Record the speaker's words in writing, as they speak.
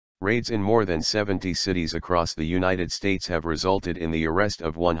Raids in more than 70 cities across the United States have resulted in the arrest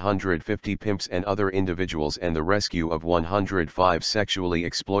of 150 pimps and other individuals and the rescue of 105 sexually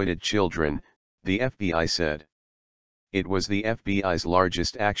exploited children, the FBI said. It was the FBI's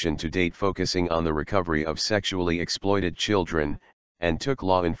largest action to date, focusing on the recovery of sexually exploited children, and took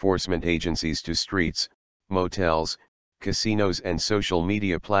law enforcement agencies to streets, motels, casinos and social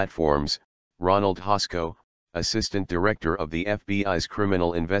media platforms, Ronald Hosko, Assistant Director of the FBI's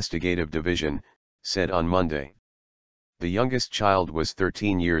Criminal Investigative Division, said on Monday. The youngest child was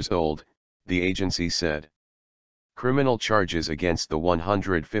 13 years old, the agency said. Criminal charges against the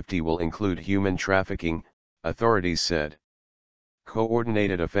 150 will include human trafficking, authorities said.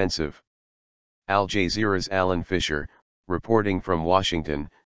 Coordinated offensive. Al Jazeera's Alan Fisher, reporting from Washington,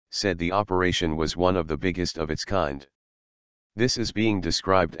 said the operation was one of the biggest of its kind. This is being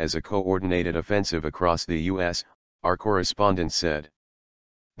described as a coordinated offensive across the U.S., our correspondent said.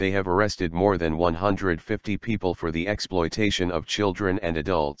 They have arrested more than 150 people for the exploitation of children and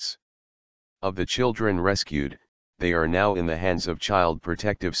adults. Of the children rescued, they are now in the hands of Child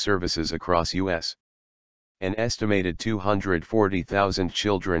Protective Services across U.S. An estimated 240,000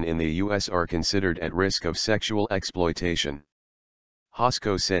 children in the U.S. are considered at risk of sexual exploitation.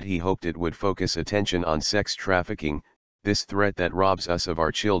 Hosko said he hoped it would focus attention on sex trafficking, this threat that robs us of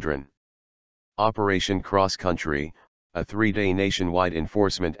our children. Operation Cross Country, a 3-day nationwide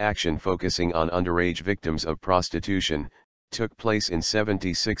enforcement action focusing on underage victims of prostitution, took place in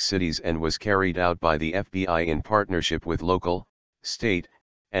 76 cities and was carried out by the FBI in partnership with local, state,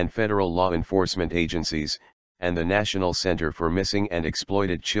 and federal law enforcement agencies, and the National Center for Missing and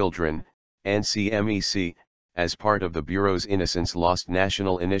Exploited Children, NCMEC, as part of the Bureau's Innocence Lost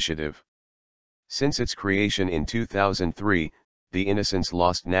National Initiative. Since its creation in 2003, the Innocence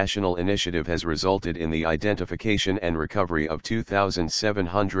Lost National Initiative has resulted in the identification and recovery of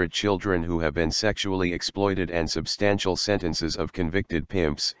 2,700 children who have been sexually exploited and substantial sentences of convicted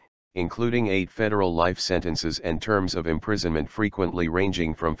pimps, including 8 federal life sentences and terms of imprisonment frequently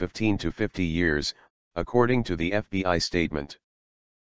ranging from 15 to 50 years, according to the FBI statement.